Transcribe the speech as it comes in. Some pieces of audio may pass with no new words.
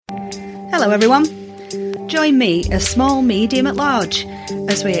Hello everyone. Join me, a small medium at large,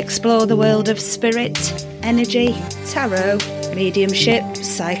 as we explore the world of spirit, energy, tarot, mediumship,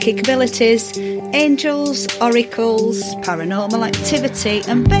 psychic abilities, angels, oracles, paranormal activity,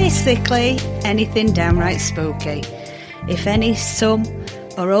 and basically anything downright spooky. If any, some,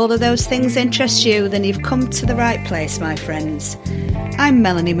 or all of those things interest you, then you've come to the right place, my friends. I'm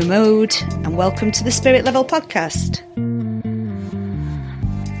Melanie Mahmood, and welcome to the Spirit Level Podcast.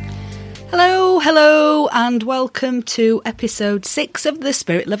 Hello, and welcome to episode 6 of the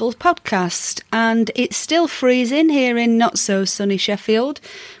Spirit Level Podcast. And it's still freezing here in not so sunny Sheffield.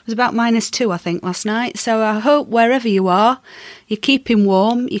 It was about -2, I think, last night. So I hope wherever you are, you're keeping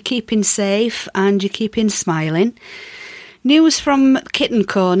warm, you're keeping safe, and you're keeping smiling. News from Kitten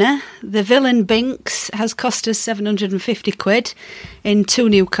Corner. The villain Binks has cost us £750 in 2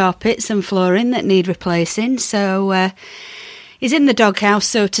 new carpets and flooring that need replacing. So he's in the doghouse,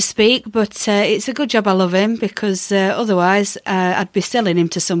 so to speak, but it's a good job I love him, because otherwise I'd be selling him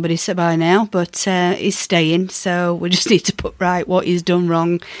to somebody by now, but he's staying, so we just need to put right what he's done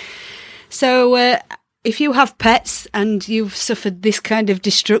wrong. So if you have pets and you've suffered this kind of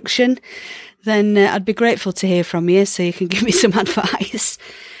destruction, then I'd be grateful to hear from you, so you can give me some advice.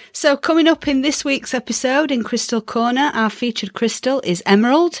 So coming up in this week's episode in Crystal Corner, our featured crystal is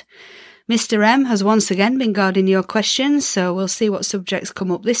Emerald. Mr. M has once again been guarding your questions, so we'll see what subjects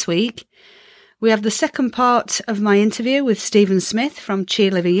come up this week. We have the second part of my interview with Stephen Smith from Chi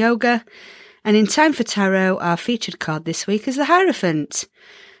Living Yoga, and in Time for Tarot, our featured card this week is the Hierophant.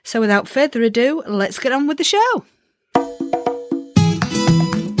 So without further ado, let's get on with the show.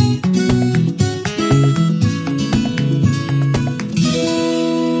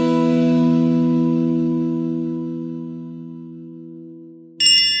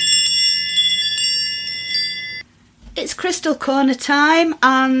 It's Crystal Corner time,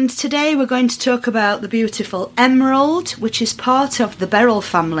 and today we're going to talk about the beautiful emerald, which is part of the beryl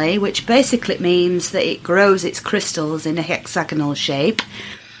family, which basically means that it grows its crystals in a hexagonal shape.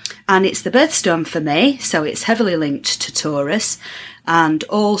 And it's the birthstone for me, so it's heavily linked to Taurus, and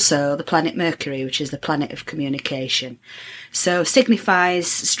also the planet Mercury, which is the planet of communication. So signifies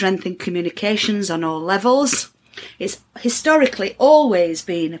strength in communications on all levels. It's historically always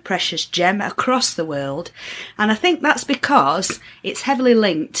been a precious gem across the world, and I think that's because it's heavily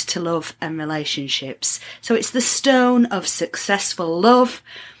linked to love and relationships. So it's the stone of successful love.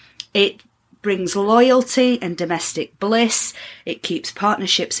 It brings loyalty and domestic bliss. It keeps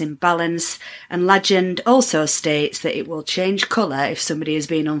partnerships in balance, and legend also states that it will change colour if somebody has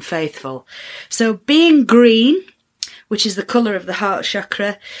been unfaithful. So being green, which is the colour of the heart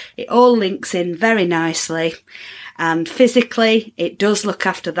chakra, it all links in very nicely. And physically, it does look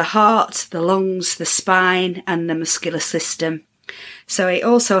after the heart, the lungs, the spine, and the muscular system. So it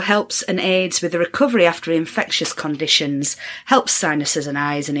also helps and aids with the recovery after infectious conditions, helps sinuses and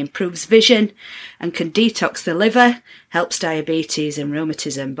eyes, and improves vision, and can detox the liver, helps diabetes and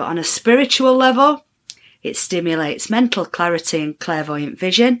rheumatism. But on a spiritual level, it stimulates mental clarity and clairvoyant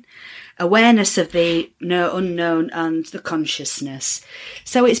vision, awareness of the unknown, and the consciousness.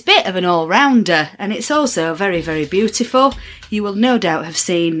 So it's a bit of an all-rounder, and it's also very, very beautiful. You will no doubt have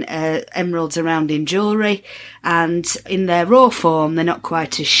seen emeralds around in jewellery, and in their raw form they're not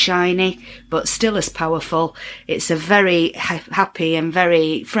quite as shiny, but still as powerful. It's a very happy and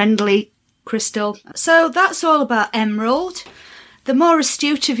very friendly crystal. So that's all about emerald. The more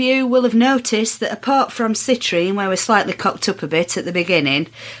astute of you will have noticed that apart from citrine, where we're slightly cocked up a bit at the beginning,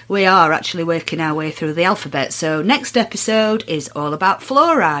 we are actually working our way through the alphabet. So next episode is all about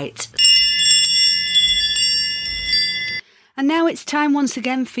fluorite. And now it's time once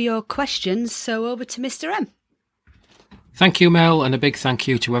again for your questions, so over to Mr. M. Thank you, Mel, and a big thank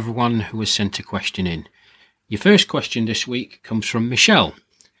you to everyone who has sent a question in. Your first question this week comes from Michelle,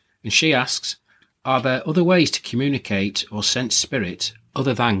 and she asks, are there other ways to communicate or sense spirit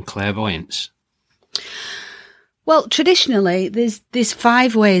other than clairvoyance? Well, traditionally, there's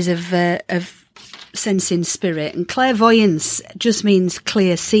 5 ways of sensing spirit, and clairvoyance just means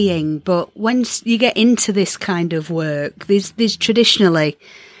clear seeing. But once you get into this kind of work, there's traditionally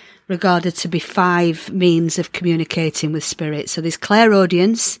regarded to be 5 means of communicating with spirit. So there's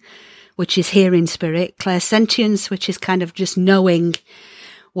clairaudience, which is hearing spirit; clairsentience, which is kind of just knowing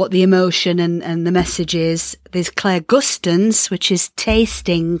what the emotion and the message is. There's clairgustance, which is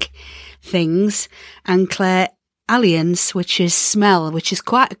tasting things, and clairalience, which is smell, which is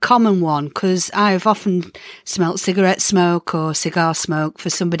quite a common one, because I've often smelt cigarette smoke or cigar smoke for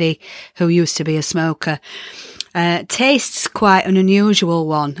somebody who used to be a smoker. Taste's quite an unusual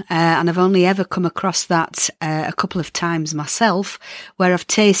one, and I've only ever come across that a couple of times myself, where I've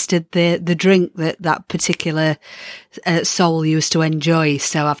tasted the drink that particular soul used to enjoy.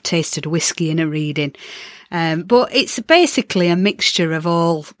 So I've tasted whiskey in a reading. But it's basically a mixture of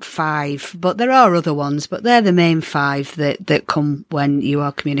all 5, but there are other ones, but they're the main 5 that come when you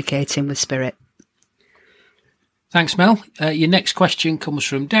are communicating with spirit. Thanks, Mel. Your next question comes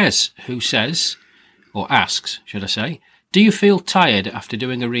from Des, who says, or asks, should I say, do you feel tired after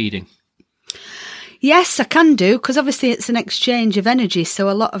doing a reading? Yes, I can do, because obviously it's an exchange of energy, so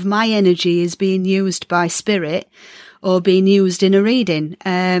a lot of my energy is being used by spirit or being used in a reading.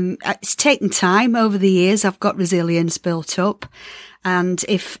 It's taken time over the years. I've got resilience built up. And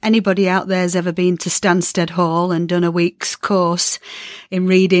if anybody out there's ever been to Stansted Hall and done a week's course in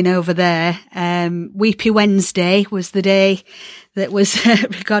reading over there, Weepy Wednesday was the day that was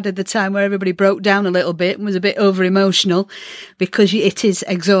regarded the time where everybody broke down a little bit and was a bit over emotional, because it is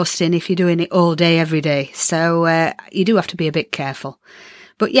exhausting if you're doing it all day, every day. So you do have to be a bit careful.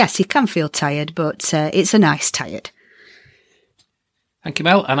 But yes, you can feel tired, but it's a nice tired. Thank you,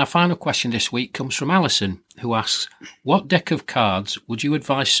 Mel. And our final question this week comes from Alison, who asks, what deck of cards would you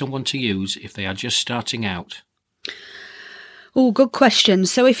advise someone to use if they are just starting out? Oh, good question.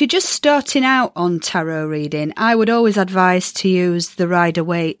 So if you're just starting out on tarot reading, I would always advise to use the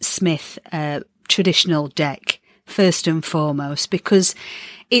Rider-Waite-Smith traditional deck first and foremost, because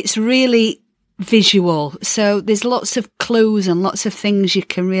it's really visual. So there's lots of clues and lots of things you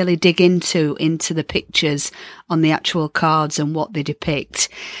can really dig into the pictures on the actual cards and what they depict.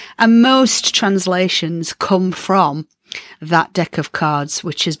 And most translations come from that deck of cards,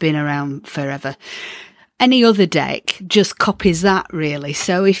 which has been around forever. Any other deck just copies that, really.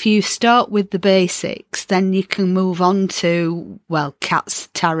 So if you start with the basics, then you can move on to, well, Cat's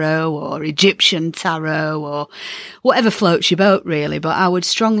Tarot or Egyptian Tarot or whatever floats your boat, really. But I would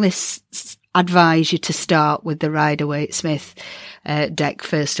strongly advise you to start with the Rider-Waite-Smith deck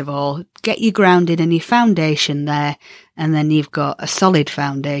first of all. Get you grounded and your foundation there, and then you've got a solid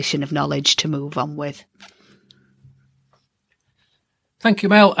foundation of knowledge to move on with. Thank you,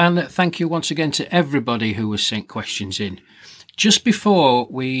 Mel, and thank you once again to everybody who has sent questions in. Just before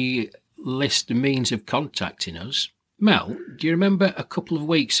we list the means of contacting us, Mel, do you remember a couple of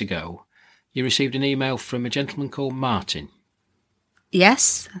weeks ago you received an email from a gentleman called Martin?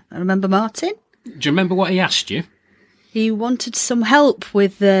 Yes, I remember Martin. Do you remember what he asked you? He wanted some help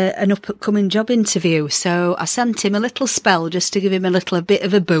with an up-and-coming job interview, so I sent him a little spell just to give him a bit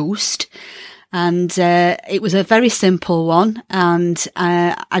of a boost. And it was a very simple one, and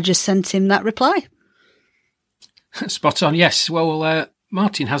I just sent him that reply. Spot on, yes. Well,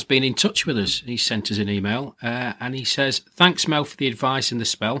 Martin has been in touch with us. He sent us an email, and he says, thanks, Mel, for the advice and the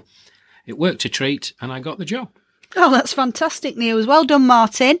spell. It worked a treat, and I got the job. Oh, that's fantastic news. Well done,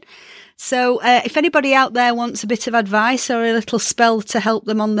 Martin. So if anybody out there wants a bit of advice or a little spell to help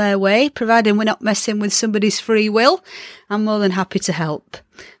them on their way, providing we're not messing with somebody's free will, I'm more than happy to help.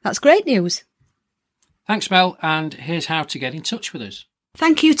 That's great news. Thanks, Mel, and here's how to get in touch with us.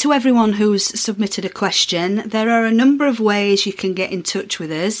 Thank you to everyone who's submitted a question. There are a number of ways you can get in touch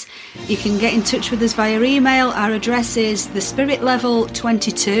with us. You can get in touch with us via email. Our address is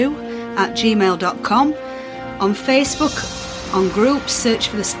thespiritlevel22@gmail.com. On Facebook, on groups, search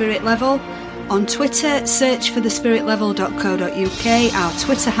for The Spirit Level. On Twitter, search for thespiritlevel.co.uk. Our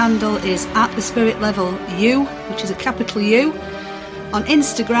Twitter handle is @thespiritlevel_U, which is a capital U. On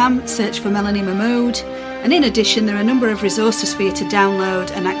Instagram, search for Melanie Mahmood. And in addition, there are a number of resources for you to download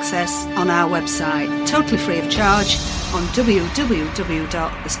and access on our website, totally free of charge, on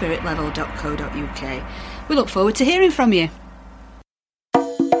www.thespiritlevel.co.uk. We look forward to hearing from you.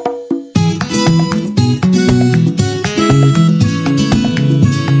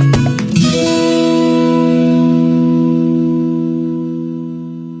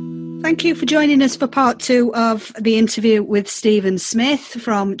 Thank you for joining us for part 2 of the interview with Stephen Smith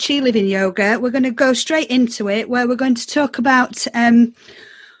from Chi Living Yoga. We're going to go straight into it, where we're going to talk about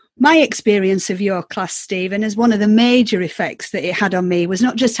my experience of your class, Stephen, as one of the major effects that it had on me was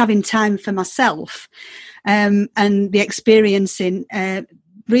not just having time for myself and the experience in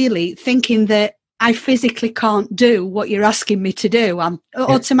really thinking that I physically can't do what you're asking me to do. I'm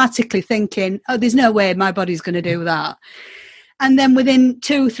automatically thinking, oh, there's no way my body's going to do that. And then within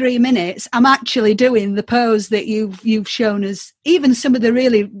 2-3 minutes, I'm actually doing the pose that you've shown us, even some of the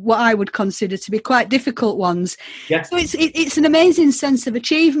really what I would consider to be quite difficult ones. Yeah. So it's an amazing sense of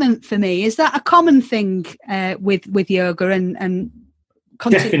achievement for me. Is that a common thing with yoga and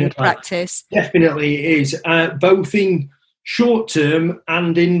continued practice? Definitely it is, both in short term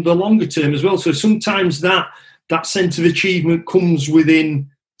and in the longer term as well. So sometimes that that sense of achievement comes within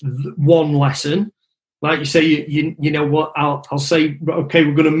one lesson. Like you say, you know what, I'll say, okay,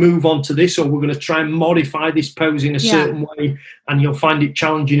 we're going to move on to this, or we're going to try and modify this pose in a certain way, and you'll find it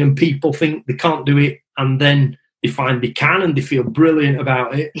challenging, and people think they can't do it, and then they find they can, and they feel brilliant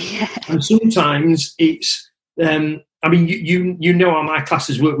about it. Yeah. And sometimes it's, I mean, you know how my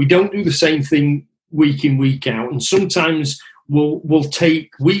classes work. We don't do the same thing week in, week out, and sometimes we'll take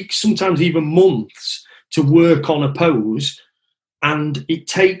weeks, sometimes even months, to work on a pose, and it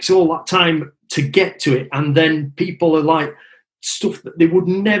takes all that time to get to it, and then people are like, stuff that they would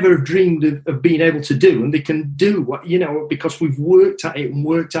never have dreamed of being able to do, and they can do what, you know, because we've worked at it and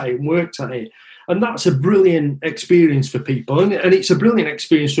worked at it and worked at it. And that's a brilliant experience for people, and it's a brilliant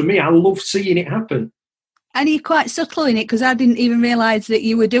experience for me. I love seeing it happen. And you're quite subtle in it, because I didn't even realise that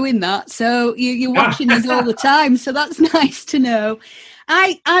you were doing that. So you're watching us all the time. So that's nice to know.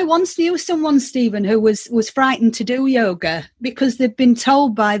 I once knew someone, Stephen, who was frightened to do yoga because they'd been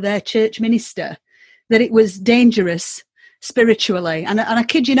told by their church minister that it was dangerous spiritually. And I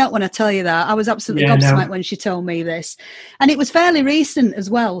kid you not when I tell you that. I was absolutely gobsmacked when she told me this. And it was fairly recent as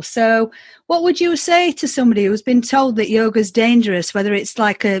well. So what would you say to somebody who's been told that yoga's dangerous, whether it's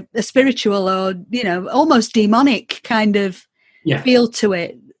like a spiritual or, you know, almost demonic kind of feel to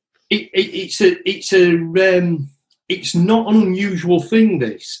it? It's not an unusual thing,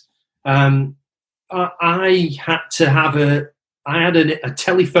 this. I had a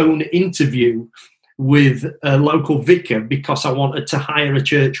telephone interview with a local vicar because I wanted to hire a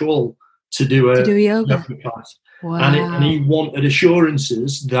church hall to do yoga class. Wow. And he wanted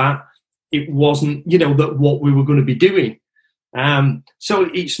assurances that it wasn't, you know, that what we were going to be doing. So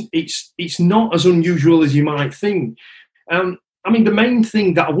it's not as unusual as you might think. I mean, the main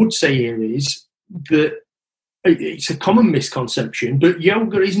thing that I would say here is that it's a common misconception, but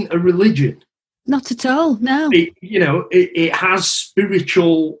yoga isn't a religion. Not at all, no. It has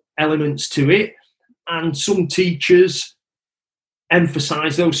spiritual elements to it, and some teachers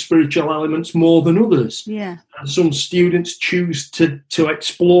emphasise those spiritual elements more than others. Yeah. And some students choose to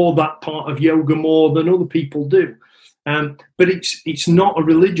explore that part of yoga more than other people do. But it's not a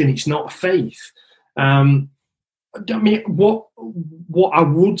religion, it's not a faith. I mean, what I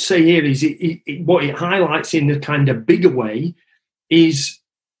would say here is what it highlights in a kind of bigger way is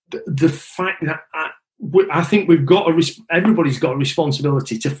the fact that I think everybody's got a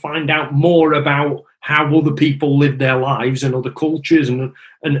responsibility to find out more about how other people live their lives and other cultures, and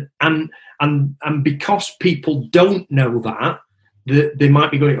because people don't know that they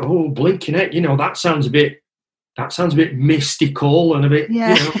might be going, oh, blinking it, you know, that sounds a bit mystical and a bit, you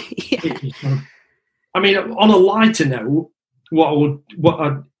know. I mean, on a lighter note,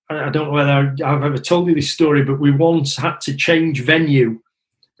 I don't know whether I've ever told you this story, but we once had to change venue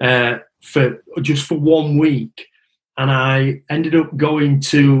for 1 week, and I ended up going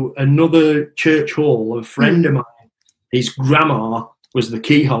to another church hall. A friend of mine, his grandma was the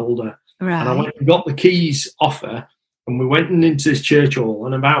key holder, right. And I went and got the keys off her, and we went into this church hall.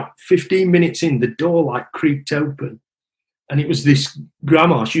 And about 15 minutes in, the door like creaked open. And it was this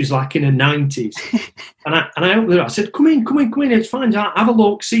grandma. She was like in her 90s. and I opened her. I said, come in. It's fine. Have a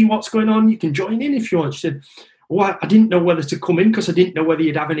look, see what's going on. You can join in if you want. She said, well, I didn't know whether to come in because I didn't know whether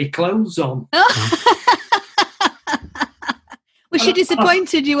you'd have any clothes on. Was she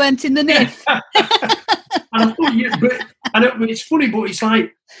disappointed you weren't in the NIF? And I thought, but it's funny, but it's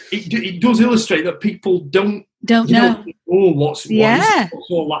like, it does illustrate that people don't know. Oh, what's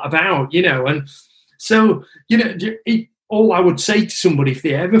all that about, you know? And so, you know, all I would say to somebody if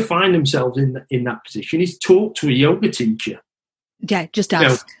they ever find themselves in that position is talk to a yoga teacher. Yeah, just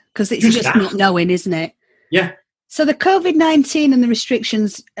ask, because it's just not knowing, isn't it? Yeah. So the COVID-19 and the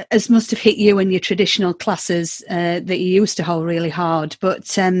restrictions must have hit you in your traditional classes that you used to hold really hard.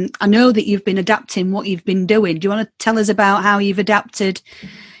 But I know that you've been adapting what you've been doing. Do you want to tell us about how you've adapted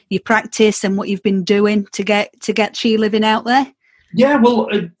your practice and what you've been doing to get Chi Living out there? Yeah, well,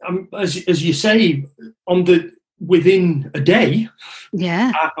 as you say, within a day,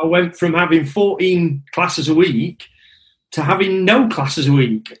 I went from having 14 classes a week to having no classes a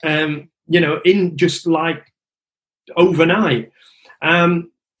week, you know, in just like overnight.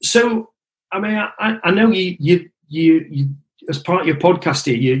 So, I mean, I know you as part of your podcast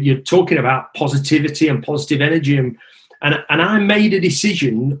here, you're talking about positivity and positive energy, and I made a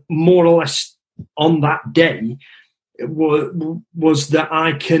decision more or less on that day was that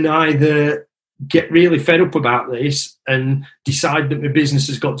I can either get really fed up about this and decide that my business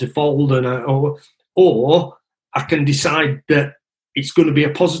has got to fold, or I can decide that it's going to be a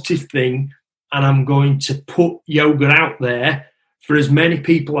positive thing, and I'm going to put yoga out there for as many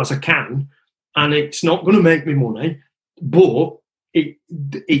people as I can, and it's not going to make me money, but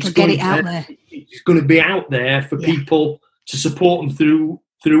it's going to be out there for people to support them through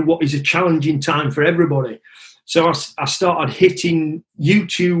what is a challenging time for everybody. So I started hitting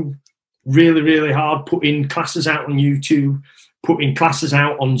YouTube really, really hard, putting classes out on YouTube, putting classes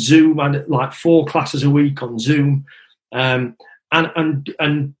out on Zoom. I had like 4 classes a week on Zoom, and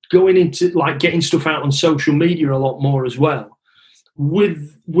going into like getting stuff out on social media a lot more as well,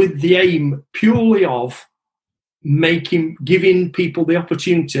 with the aim purely of giving people the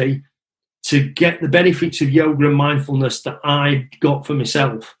opportunity to get the benefits of yoga and mindfulness that I got for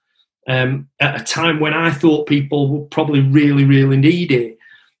myself at a time when I thought people would probably really, really need it.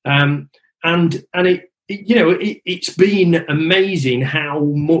 And it's been amazing how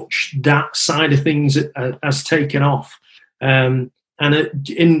much that side of things has taken off. In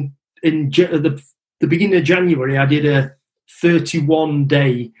the beginning of January, I did a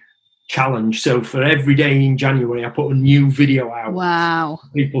 31-day challenge. So for every day in January, I put a new video out. Wow! For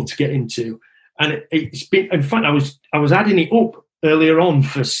people to get into, and it's been. In fact, I was adding it up earlier on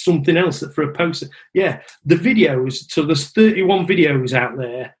for something else, for a post. Yeah, the videos. So there's 31 videos out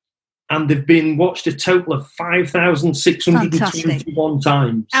there, and they've been watched a total of 5,621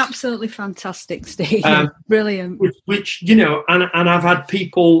 times. Absolutely fantastic, Steve. Brilliant. Which and I've had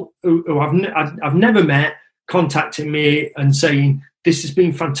people who I've never met contacting me and saying, this has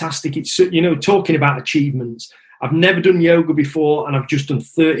been fantastic. It's, talking about achievements. I've never done yoga before, and I've just done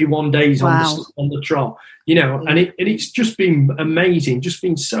 31 days on the trot, and it's just been amazing, just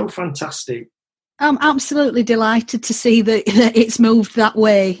been so fantastic. I'm absolutely delighted to see that it's moved that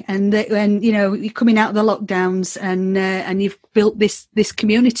way, and you're coming out of the lockdowns, and you've built this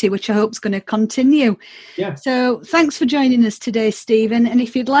community, which I hope is going to continue. Yeah. So thanks for joining us today, Stephen. And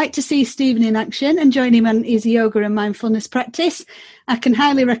if you'd like to see Stephen in action and join him on his yoga and mindfulness practice, I can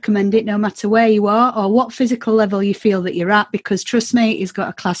highly recommend it, no matter where you are or what physical level you feel that you're at, because trust me, he's got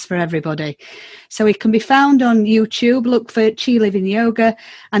a class for everybody. So he can be found on YouTube. Look for Chi Living Yoga,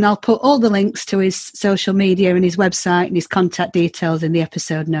 and I'll put all the links to his social media and his website and his contact details in the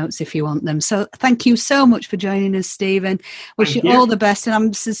episode notes if you want them. So thank you so much for joining us, Stephen. Wish you all the best, and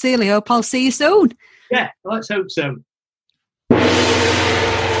I sincerely hope I'll see you soon. Yeah, let's hope so.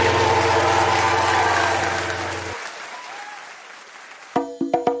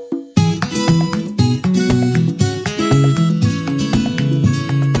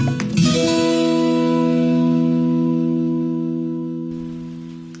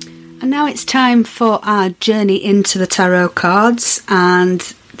 Now it's time for our journey into the tarot cards, and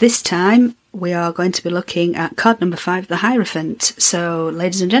this time we are going to be looking at card number 5, the Hierophant. So,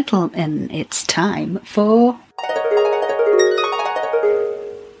 ladies and gentlemen, it's time for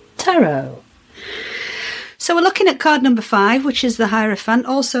tarot. So we're looking at card number 5, which is the Hierophant,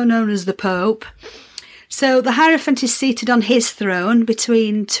 also known as the Pope. So the Hierophant is seated on his throne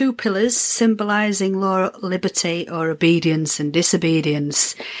between 2 pillars, symbolising law, liberty, or obedience and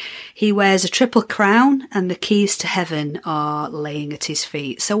disobedience. He wears a triple crown, and the keys to heaven are laying at his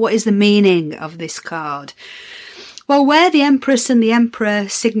feet. So what is the meaning of this card? Well, where the Empress and the Emperor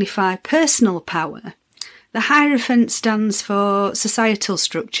signify personal power, the Hierophant stands for societal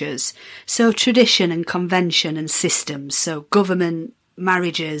structures, so tradition and convention and systems, so government,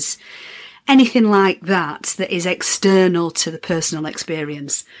 marriages, anything like that is external to the personal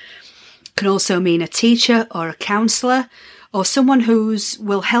experience. It can also mean a teacher or a counsellor, or someone who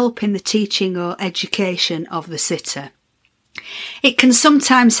will help in the teaching or education of the sitter. It can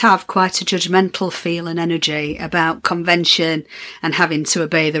sometimes have quite a judgmental feel and energy about convention and having to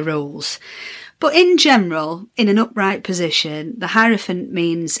obey the rules. But in general, in an upright position, the Hierophant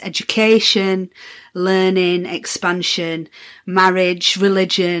means education, learning, expansion, marriage,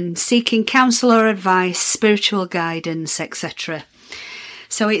 religion, seeking counsel or advice, spiritual guidance, etc.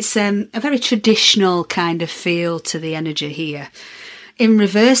 So it's a very traditional kind of feel to the energy here. In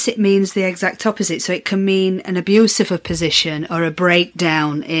reverse, it means the exact opposite. So it can mean an abuse of a position or a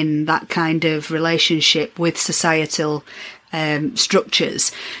breakdown in that kind of relationship with societal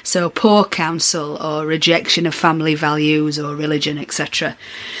structures. So poor counsel or rejection of family values or religion, etc.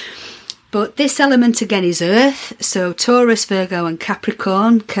 But this element again is Earth, so Taurus, Virgo and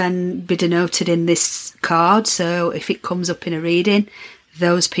Capricorn can be denoted in this card. So if it comes up in a reading,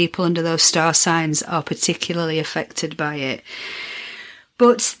 those people under those star signs are particularly affected by it.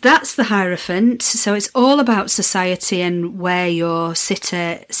 But that's the Hierophant, so it's all about society and where your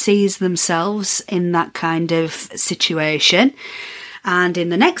sitter sees themselves in that kind of situation. And in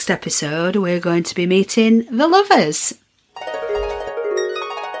the next episode, we're going to be meeting the Lovers.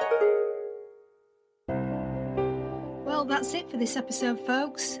 Well, Well, that's it for this episode,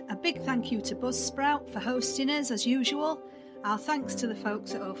 folks. A big thank you to Buzzsprout for hosting us as usual. Our thanks to the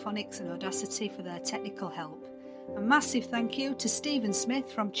folks at Auphonics and Audacity for their technical help. A massive thank you to Stephen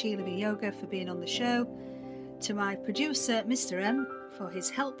Smith from Chilavi Yoga for being on the show. To my producer, Mr. M, for his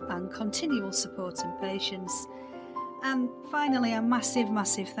help and continual support and patience. And finally, a massive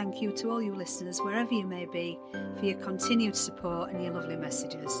thank you to all you listeners, wherever you may be, for your continued support and your lovely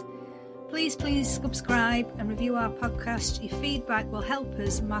messages. Please subscribe and review our podcast. Your feedback will help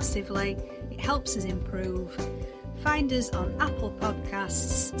us massively. It helps us improve. Find us on Apple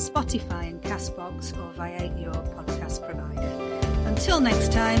Podcasts, Spotify and Castbox, or via your podcast provider. Until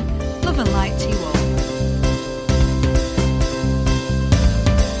next time, love and light to you all.